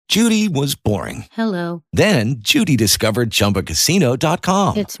Judy was boring. Hello. Then Judy discovered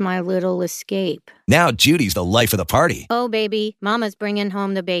ChumbaCasino.com. It's my little escape. Now Judy's the life of the party. Oh, baby, mama's bringing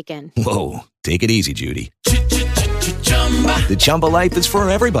home the bacon. Whoa, take it easy, Judy. The Chumba life is for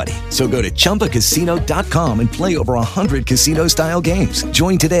everybody. So go to ChumbaCasino.com and play over 100 casino-style games.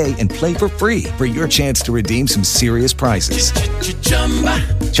 Join today and play for free for your chance to redeem some serious prizes.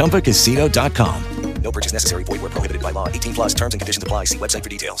 ChumbaCasino.com. No purchase necessary. Void where prohibited by law. 18 plus terms and conditions apply. See website for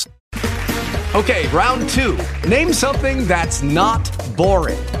details. Okay, round two. Name something that's not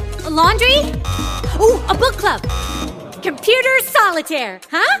boring. A laundry? Ooh, a book club. Computer solitaire,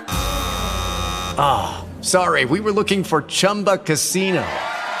 huh? Ah, sorry, we were looking for Chumba Casino.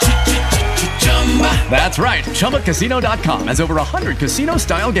 That's right, ChumbaCasino.com has over 100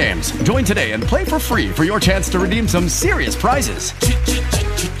 casino-style games. Join today and play for free for your chance to redeem some serious prizes.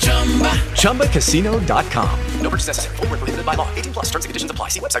 ChumbaCasino.com. No purchase necessary. Void where prohibited by law. 18 plus terms and conditions apply.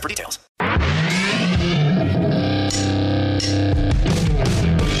 See website for details.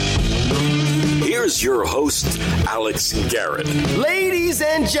 Here's your host, Alex Garrett. Ladies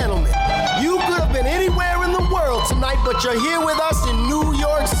and gentlemen, you could have been anywhere in the world tonight, but you're here with us in New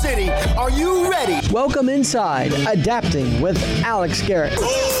York City. Are you ready? Welcome inside Adapting with Alex Garrett.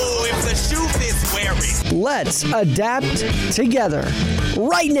 Oh, it was a shoe this wearing. Let's adapt together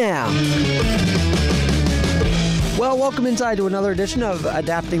right now. Well, welcome inside to another edition of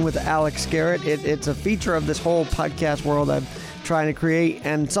Adapting with Alex Garrett. It's a feature of this whole podcast world I'm trying to create,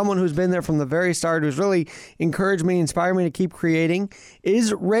 and someone who's been there from the very start, who's really encouraged me, inspired me to keep creating,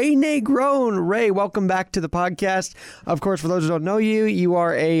 is Ray Negron. Ray, welcome back to the podcast. Of course, for those who don't know you, you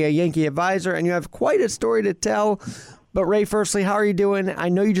are a Yankee advisor, and you have quite a story to tell. But Ray, firstly, how are you doing? I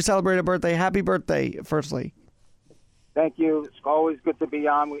know you just celebrated a birthday. Happy birthday, firstly. Thank you. It's always good to be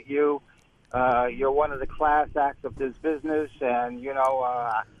on with you. You're one of the class acts of this business, and,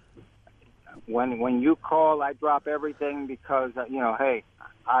 when you call, I drop everything because, hey,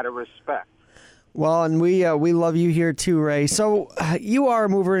 out of respect. Well, and we love you here too, Ray. So you are a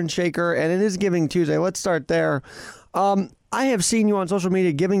mover and shaker, and it is Giving Tuesday. Let's start there. I have seen you on social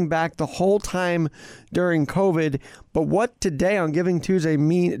media giving back the whole time during COVID, but what today on Giving Tuesday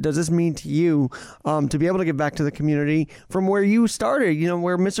does this mean to you to be able to give back to the community from where you started,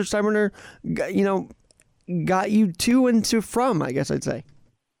 where Mr. Steinbrenner, got you to and to from, I guess I'd say?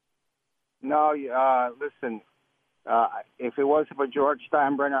 No, listen, if it wasn't for George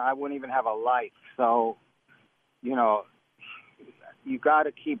Steinbrenner, I wouldn't even have a life. So, you got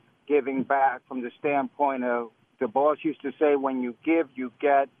to keep giving back from the standpoint of the boss used to say, when you give, you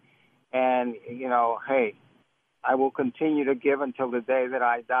get. And, hey, I will continue to give until the day that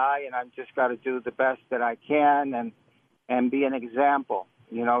I die, and I've just got to do the best that I can and be an example.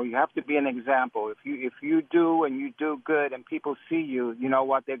 You have to be an example. If you do and you do good and people see you, you know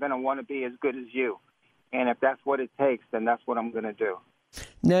what? They're going to want to be as good as you. And if that's what it takes, then that's what I'm going to do.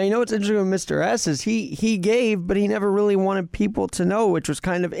 Now, what's interesting with Mr. S is he gave, but he never really wanted people to know, which was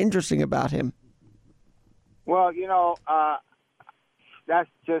kind of interesting about him. Well, that's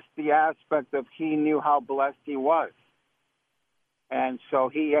just the aspect of he knew how blessed he was. And so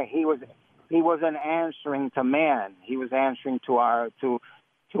he wasn't answering to man. He was answering to our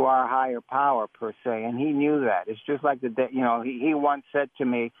higher power, per se, and he knew that. It's just like he once said to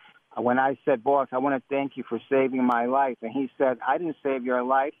me, when I said, "Boss, I want to thank you for saving my life," and he said, "I didn't save your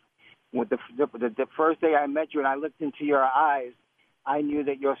life. With the first day I met you and I looked into your eyes, I knew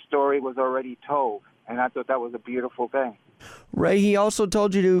that your story was already told," and I thought that was a beautiful thing. Ray, he also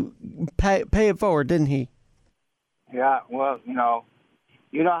told you to pay it forward, didn't he? Yeah, well, you know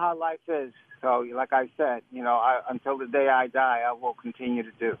how life is. So, like I said, until the day I die, I will continue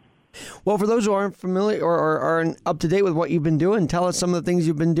to do. Well, for those who aren't familiar or aren't up to date with what you've been doing, tell us some of the things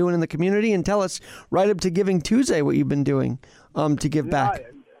you've been doing in the community, and tell us right up to Giving Tuesday what you've been doing to give back.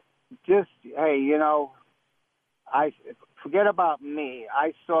 I forget about me.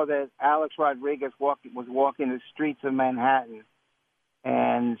 I saw that Alex Rodriguez was walking the streets of Manhattan,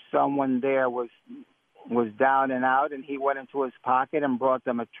 and someone there was down and out, and he went into his pocket and brought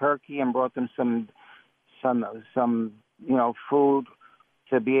them a turkey and brought them some food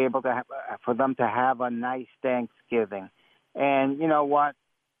to be able to for them to have a nice Thanksgiving. And you know what?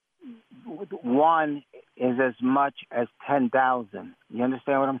 One is as much as 10,000. You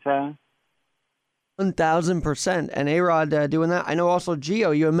understand what I'm saying? 1,000%. And A-Rod doing that. I know also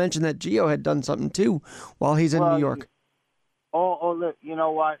Gio. You had mentioned that Gio had done something too while he's in New York. Look, you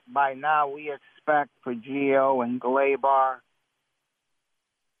know what? By now we expect for Gio and Glaber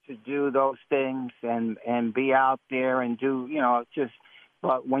to do those things and be out there and do,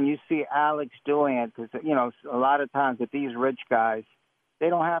 but when you see Alex doing it, because, a lot of times with these rich guys, they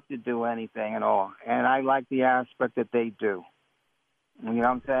don't have to do anything at all. And I like the aspect that they do. You know what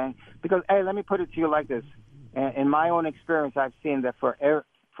I'm saying? Because, hey, let me put it to you like this. In my own experience, I've seen that for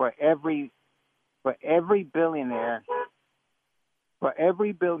every billionaire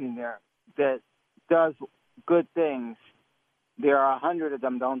that does good things, there are 100 of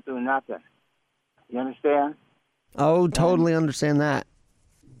them don't do nothing. You understand? Oh, totally understand that.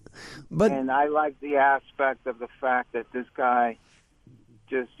 But and I like the aspect of the fact that this guy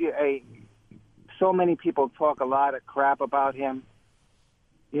so many people talk a lot of crap about him.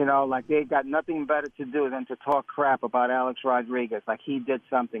 You know, like they got nothing better to do than to talk crap about Alex Rodriguez, like he did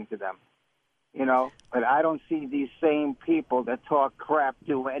something to them. You know, but I don't see these same people that talk crap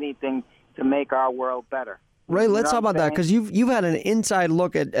do anything to make our world better. Ray, let's talk about that, because you've had an inside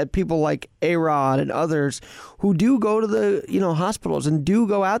look at people like A-Rod and others who do go to the hospitals and do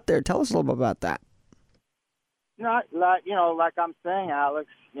go out there. Tell us a little bit about that. Not like I'm saying, Alex.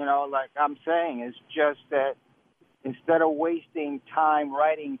 Is just that instead of wasting time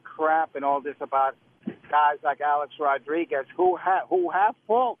writing crap and all this about guys like Alex Rodriguez who have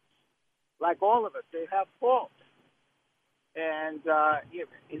faults, like all of us, they have faults. And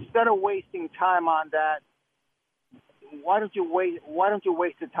instead of wasting time on that, why don't you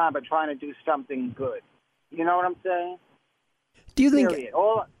waste the time by trying to do something good? You know what I'm saying? Do you think?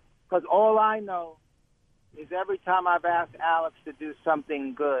 Because all I know is every time I've asked Alex to do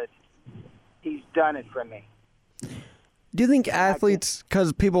something good, he's done it for me. Do you think athletes,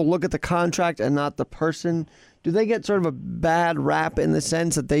 because people look at the contract and not the person, do they get sort of a bad rap in the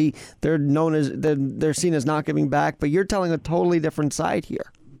sense that they're known as they're seen as not giving back? But you're telling a totally different side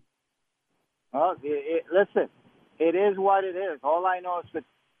here. Well, listen, it is what it is. All I know is that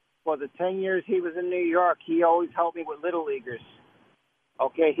for the 10 years he was in New York, he always helped me with little leaguers.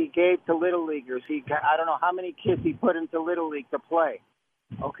 Okay, he gave to little leaguers. I don't know how many kids he put into little league to play.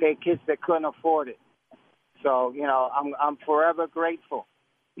 Okay, kids that couldn't afford it. So, I'm forever grateful,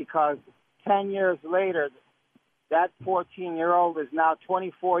 because 10 years later, that 14-year-old is now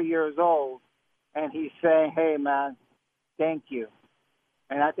 24 years old, and he's saying, hey, man, thank you.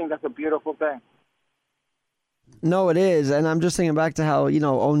 And I think that's a beautiful thing. No, it is, and I'm just thinking back to how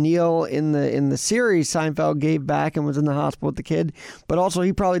O'Neill in the series Seinfeld gave back and was in the hospital with the kid, but also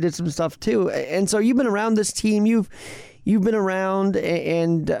he probably did some stuff too. And so you've been around this team, you've been around,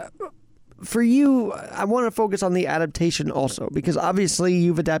 and for you, I want to focus on the adaptation also, because obviously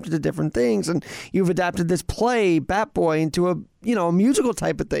you've adapted to different things, and you've adapted this play, Bat Boy, into a musical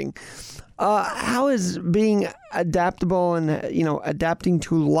type of thing. How has being adaptable and adapting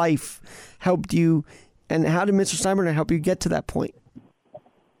to life helped you? And how did Mr. Steinbrenner help you get to that point?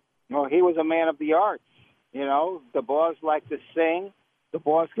 Well, he was a man of the arts. The boss liked to sing. The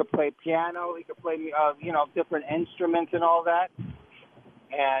boss could play piano. He could play, different instruments and all that.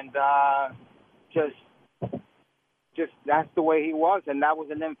 And just that's the way he was, and that was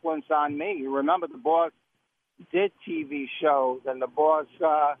an influence on me. You remember, the boss did TV shows, and the boss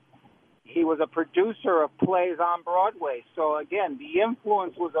he was a producer of plays on Broadway. So again, the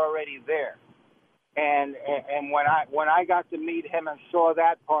influence was already there. And when I got to meet him and saw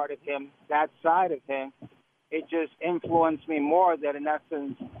that part of him, that side of him, it just influenced me more that in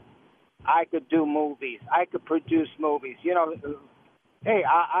essence I could do movies. I could produce movies. Hey,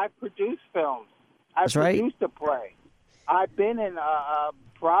 I produce films. I produced a play. I've been in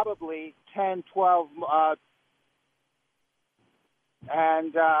probably 10, 12,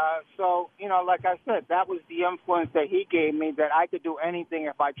 so, like I said, that was the influence that he gave me, that I could do anything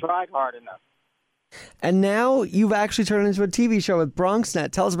if I tried hard enough. And now you've actually turned into a TV show with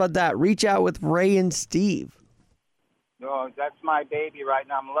BronxNet. Tell us about that. Reach Out with Ray and Steve. Oh, that's my baby right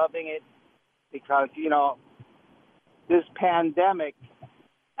now. I'm loving it because, this pandemic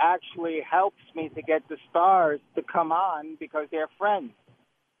actually helps me to get the stars to come on because they're friends.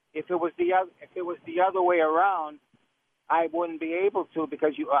 If it was the other way around, I wouldn't be able to,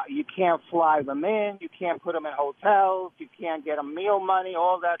 because you can't fly them in, you can't put them in hotels, you can't get them meal money,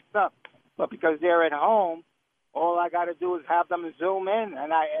 all that stuff. But because they're at home, all I got to do is have them Zoom in,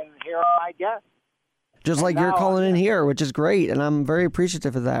 and here are my guests. Just like you're calling in here, which is great, and I'm very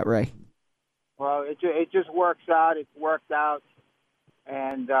appreciative of that, Ray. Well, it just works out. It's worked out,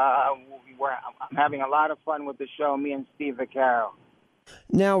 and I'm having a lot of fun with the show, me and Steve Vaccaro.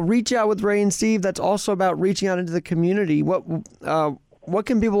 Now, Reach Out with Ray and Steve, that's also about reaching out into the community. What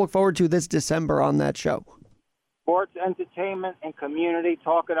can people look forward to this December on that show? Sports, entertainment, and community,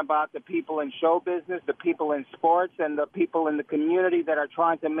 talking about the people in show business, the people in sports, and the people in the community that are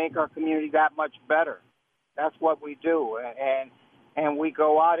trying to make our community that much better. That's what we do, and we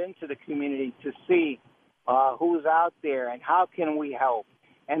go out into the community to see who's out there and how can we help.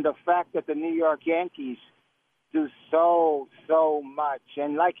 and the fact that the New York Yankees do so much.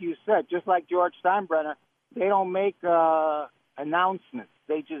 And like you said, just like George Steinbrenner, they don't make announcements.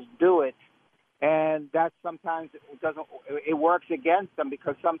 They just do it. And that sometimes it works against them,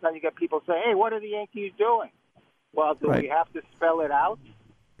 because sometimes you get people say, hey, what are the Yankees doing? Well, do we have to spell it out?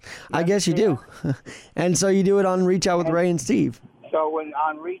 I guess you do. And so you do it on Reach Out with Ray and Steve. So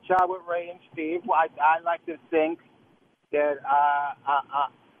on Reach Out with Ray and Steve, I like to think that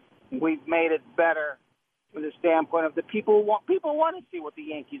we've made it better from the standpoint of the people want to see what the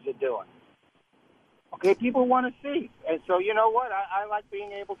Yankees are doing. Okay, people want to see. And so you know what? I like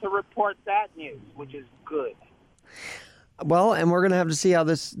being able to report that news, which is good. Well, and we're going to have to see how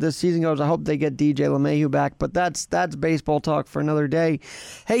this season goes. I hope they get DJ LeMahieu back, but that's baseball talk for another day.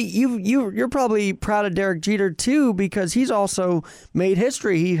 Hey, you're probably proud of Derek Jeter, too, because he's also made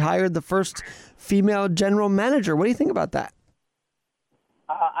history. He hired the first female general manager. What do you think about that?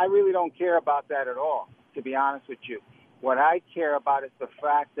 I really don't care about that at all, to be honest with you. What I care about is the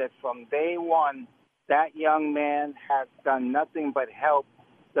fact that from day one, that young man has done nothing but help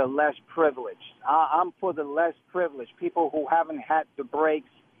the less privileged. I'm for the less privileged, people who haven't had the breaks,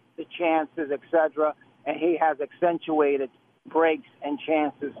 the chances, etc. And he has accentuated breaks and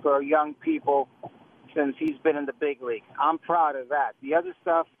chances for young people since he's been in the big leagues. I'm proud of that. The other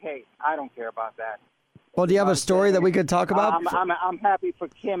stuff, hey, I don't care about that. Well, do you have a story that we could talk about? I'm happy for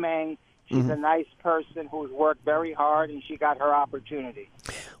Kim Eng. She's a nice person who's worked very hard, and she got her opportunity.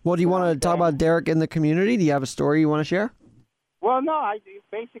 Well, do you want to talk about Derek in the community? Do you have a story you want to share? Well, no, I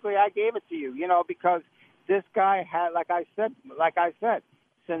gave it to you, because this guy had, like I said,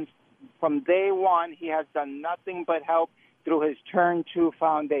 since from day one, he has done nothing but help through his Turn 2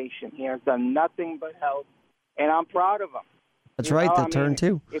 Foundation. He has done nothing but help, and I'm proud of him. That's right, the Turn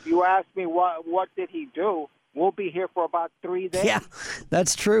 2. If you ask me what did he do, we'll be here for about 3 days. Yeah,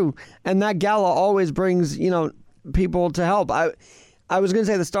 that's true. And that gala always brings, people to help. I was going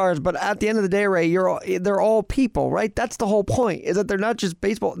to say the stars, but at the end of the day, Ray, they're all people, right? That's the whole point, is that they're not just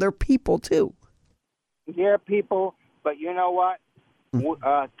baseball. They're people, too. They're people, but you know what?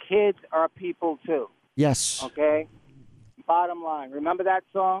 Kids are people, too. Yes. Okay? Bottom line. Remember that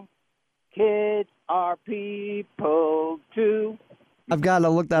song? Kids are people, too. I've got to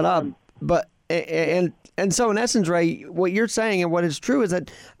look that up. But and so, in essence, Ray, what you're saying and what is true is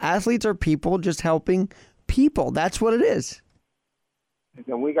that athletes are people just helping people. That's what it is.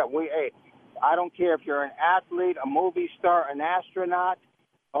 Hey, I don't care if you're an athlete, a movie star, an astronaut,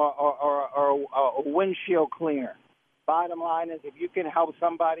 or a windshield cleaner. Bottom line is, if you can help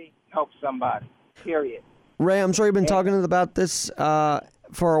somebody, period. Ray, I'm sure you've been talking about this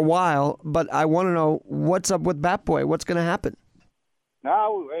for a while, but I want to know what's up with Bat Boy. What's going to happen?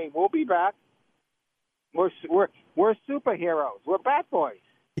 No, hey, we'll be back. We're superheroes. We're Bat Boys.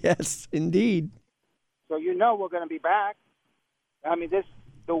 Yes, indeed. So we're going to be back. I mean,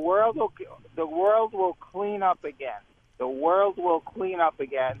 the world will clean up again. The world will clean up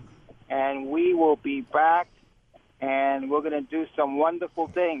again, and we will be back, and we're going to do some wonderful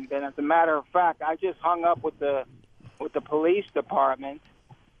things. And as a matter of fact, I just hung up with the police department,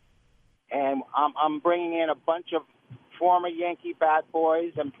 and I'm bringing in a bunch of former Yankee Bat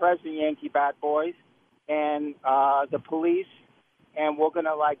Boys and present Yankee Bat Boys, and the police, and we're going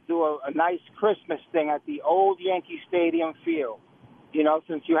to do a nice Christmas thing at the old Yankee Stadium field.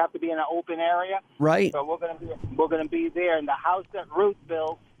 Since you have to be in an open area, right? So we're gonna be there in the house that Ruth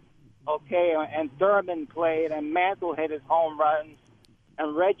built, okay. And Thurman played, and Mantle hit his home runs,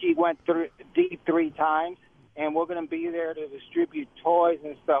 and Reggie went deep 3 times, and we're gonna be there to distribute toys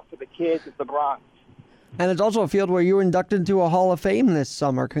and stuff for the kids at the Bronx. And it's also a field where you were inducted into a Hall of Fame this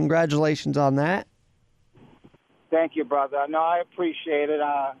summer. Congratulations on that. Thank you, brother. No, I appreciate it.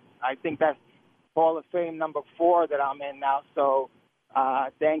 I think that's Hall of Fame number 4 that I'm in now. So. I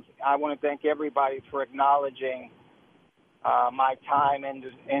want to thank everybody for acknowledging my time in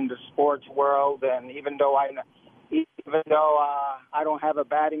the sports world, and even though I don't have a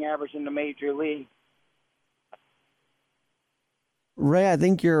batting average in the major league. Ray, I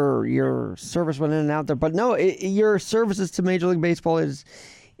think your service went in and out there, but no, your services to Major League Baseball is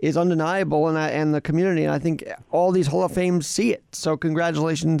undeniable, and the community, and I think all these Hall of Fames see it. So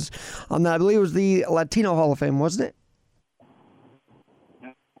congratulations on that. I believe it was the Latino Hall of Fame, wasn't it?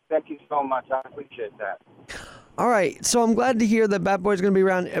 Thank you so much. I appreciate that. All right. So I'm glad to hear that Bat Boy's going to be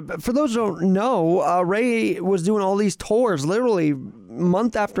around. For those who don't know, Ray was doing all these tours, literally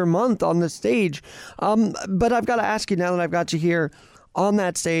month after month on the stage. But I've got to ask you, now that I've got you here on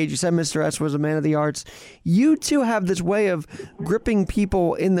that stage, you said Mr. S was a man of the arts. You two have this way of gripping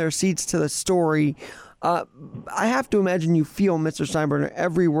people in their seats to the story. I have to imagine you feel, Mr. Steinbrenner,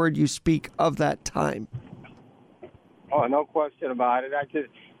 every word you speak of that time. Oh, no question about it.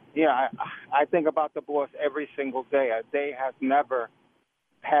 I think about the boss every single day. A day has never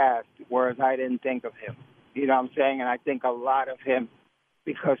passed whereas I didn't think of him. You know what I'm saying? And I think a lot of him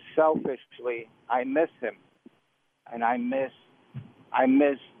because selfishly I miss him. And I miss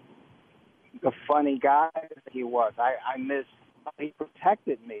the funny guy that he was. I miss how he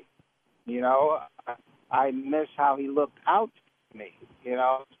protected me. You know, I miss how he looked out for me. You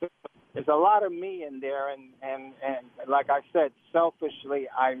know, there's a lot of me in there, and like I said, selfishly,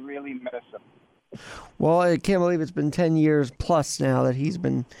 I really miss him. Well, I can't believe it's been 10 years plus now that he's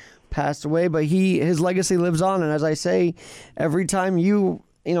been passed away, but his legacy lives on, and as I say, every time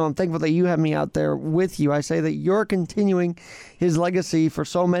I'm thankful that you have me out there with you. I say that you're continuing his legacy for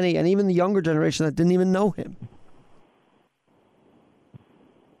so many, and even the younger generation that didn't even know him.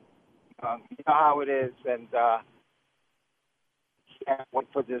 You know how it is, and can't wait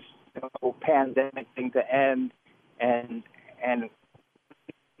for this whole pandemic thing to end, and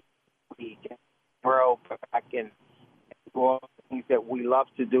we can grow back and do all the things that we love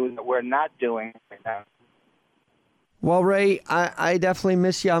to do that we're not doing right now. Well, Ray, I definitely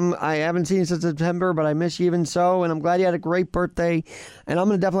miss you. I haven't seen you since September, but I miss you even so, and I'm glad you had a great birthday, and I'm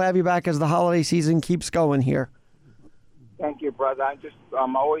going to definitely have you back as the holiday season keeps going here. Thank you, brother.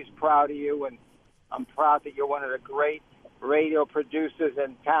 I'm always proud of you, and I'm proud that you're one of the great radio producers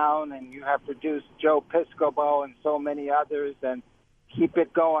in town, and you have produced Joe Piscopo and so many others, and keep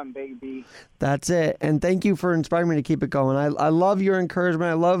it going, baby. That's it. And thank you for inspiring me to keep it going. I love your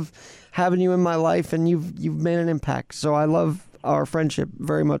encouragement. I love having you in my life, and you've made an impact. So I love our friendship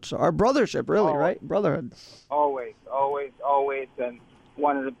very much. Our brothership, really, always, right? Brotherhood. Always. And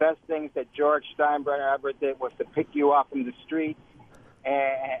one of the best things that George Steinbrenner ever did was to pick you up from the street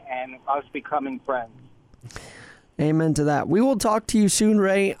and us becoming friends. Amen to that. We will talk to you soon,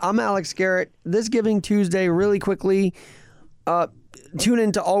 Ray. I'm Alex Garrett. This Giving Tuesday, really quickly, tune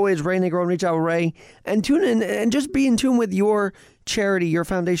in to always Ray Negron, Reach Out Ray, and tune in and just be in tune with your charity, your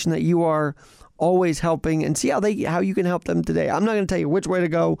foundation that you are always helping, and see how you can help them today. I'm not going to tell you which way to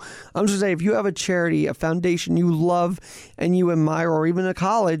go. I'm just going to say if you have a charity, a foundation you love and you admire, or even a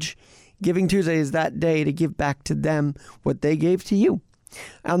college, Giving Tuesday is that day to give back to them what they gave to you.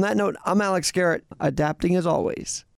 On that note, I'm Alex Garrett, adapting as always.